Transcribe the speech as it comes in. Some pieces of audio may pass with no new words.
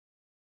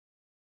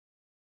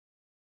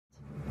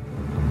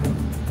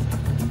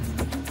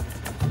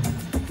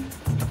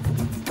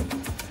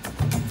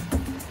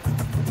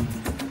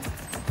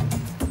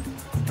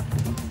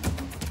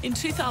In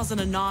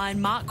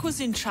 2009, Marc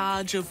was in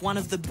charge of one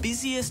of the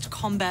busiest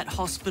combat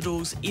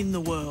hospitals in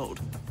the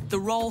world, the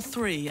Role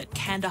 3 at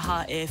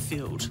Kandahar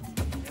Airfield.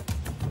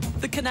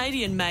 The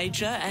Canadian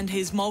major and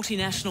his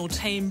multinational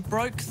team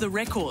broke the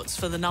records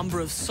for the number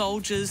of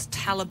soldiers,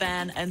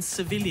 Taliban and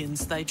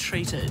civilians they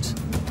treated.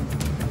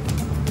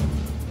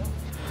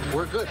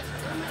 We're good.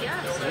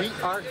 We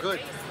are good.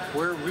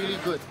 We're really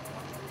good.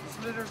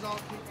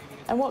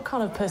 And what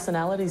kind of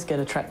personalities get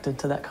attracted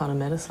to that kind of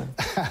medicine?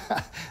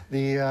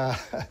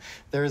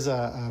 There's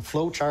a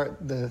flow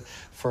chart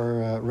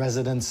for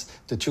residents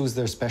to choose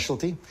their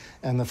specialty.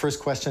 And the first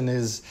question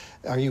is,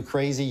 are you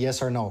crazy,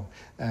 yes or no?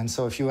 And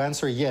so if you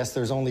answer yes,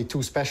 there's only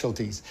two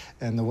specialties.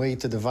 And the way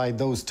to divide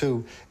those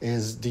two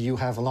is, do you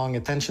have a long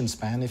attention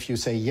span? If you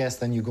say yes,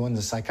 then you go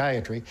into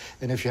psychiatry.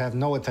 And if you have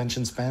no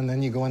attention span,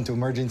 then you go into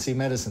emergency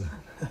medicine.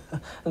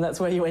 And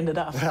that's where you ended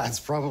up? That's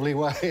probably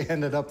why I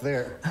ended up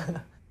there.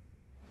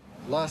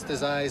 Lost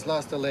his eyes,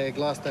 lost a leg,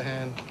 lost a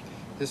hand.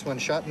 This one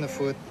shot in the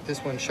foot, this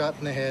one shot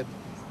in the head.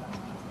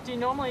 Do you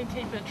normally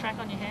keep a track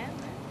on your hand?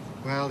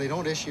 Well, they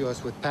don't issue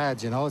us with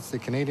pads, you know. It's the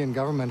Canadian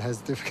government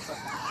has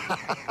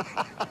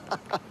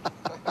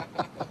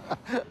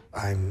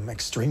I'm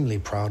extremely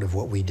proud of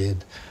what we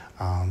did.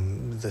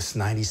 This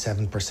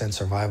 97%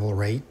 survival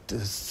rate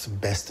is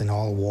best in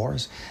all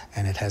wars,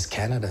 and it has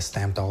Canada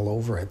stamped all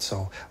over it.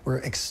 So we're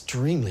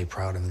extremely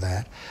proud of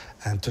that.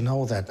 And to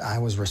know that I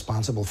was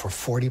responsible for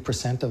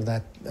 40% of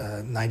that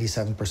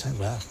 97%,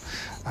 well,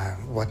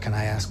 what can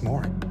I ask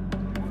more?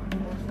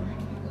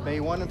 Bay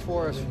 1 and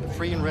 4 is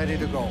free and ready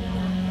to go.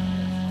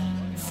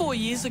 4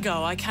 years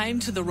ago, I came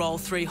to the Role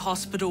 3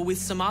 hospital with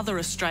some other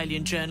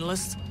Australian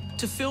journalists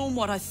to film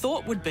what I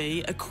thought would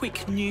be a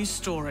quick news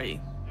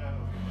story.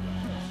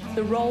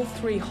 The Role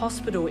 3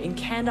 hospital in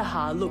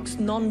Kandahar looks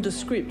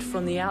nondescript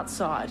from the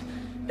outside,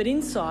 but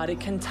inside it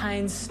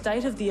contains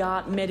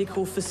state-of-the-art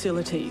medical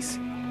facilities.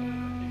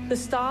 The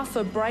staff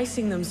are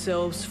bracing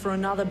themselves for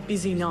another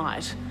busy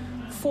night.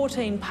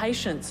 14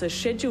 patients are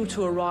scheduled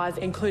to arrive,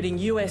 including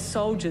US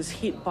soldiers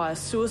hit by a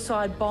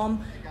suicide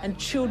bomb and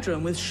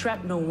children with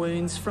shrapnel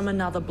wounds from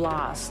another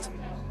blast.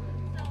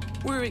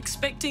 We're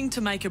expecting to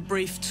make a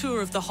brief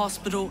tour of the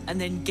hospital and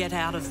then get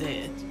out of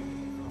there.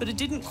 But it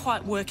didn't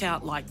quite work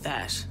out like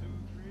that.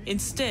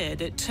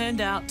 Instead, it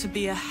turned out to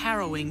be a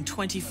harrowing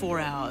 24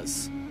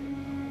 hours.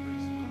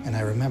 And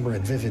I remember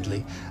it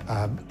vividly,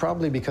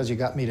 probably because you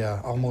got me to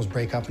almost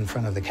break up in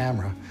front of the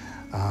camera.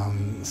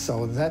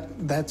 So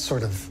that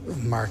sort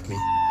of marked me.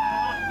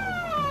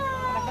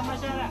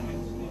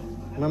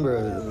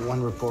 Remember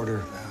one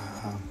reporter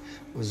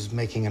was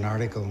making an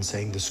article and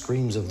saying the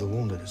screams of the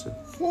wounded. I said,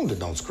 wounded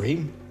don't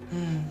scream.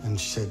 And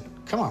she said,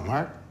 come on,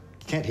 Mark,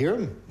 you can't hear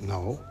them?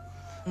 No.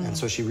 And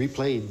so she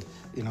replayed,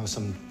 you know,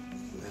 some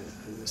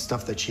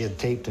stuff that she had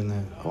taped in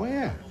the, oh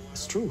yeah,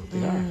 it's true,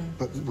 they are.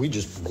 But we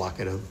just block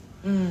it out.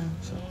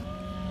 So.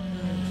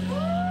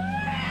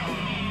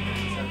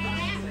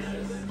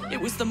 It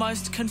was the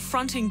most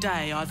confronting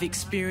day I've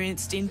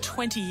experienced in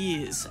 20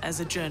 years as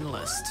a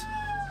journalist.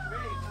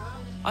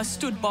 I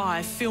stood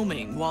by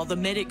filming while the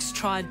medics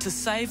tried to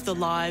save the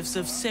lives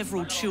of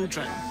several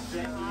children.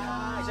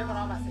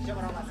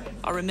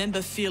 I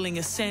remember feeling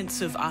a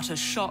sense of utter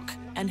shock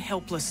and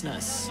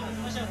helplessness.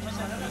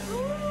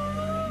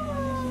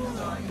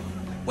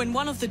 When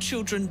one of the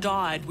children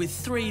died with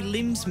 3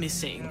 limbs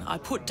missing, I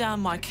put down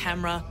my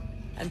camera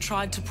and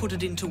tried to put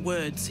it into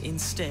words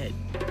instead.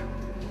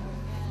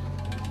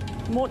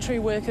 Mortuary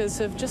workers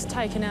have just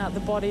taken out the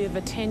body of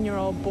a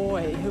 10-year-old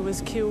boy who was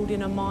killed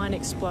in a mine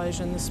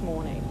explosion this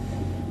morning.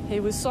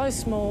 He was so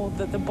small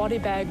that the body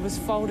bag was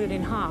folded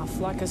in half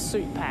like a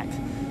suit pack,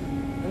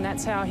 and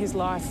that's how his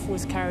life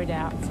was carried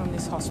out from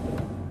this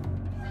hospital.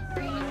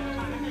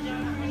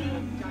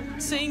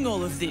 Seeing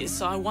all of this,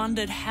 I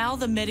wondered how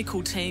the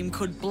medical team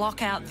could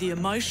block out the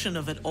emotion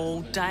of it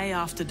all day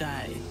after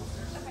day.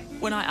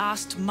 When I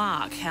asked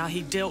Marc how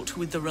he dealt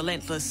with the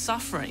relentless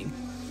suffering,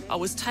 I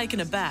was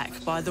taken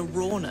aback by the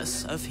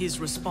rawness of his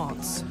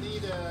response.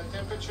 Need a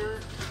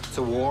temperature? It's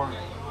a war.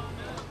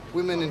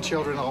 Women and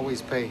children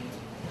always pay.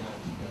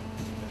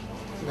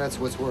 That's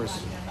what's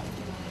worse.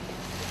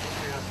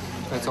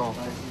 That's all.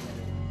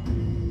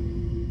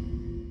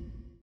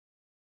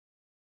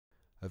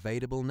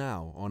 Available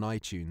now on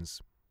iTunes.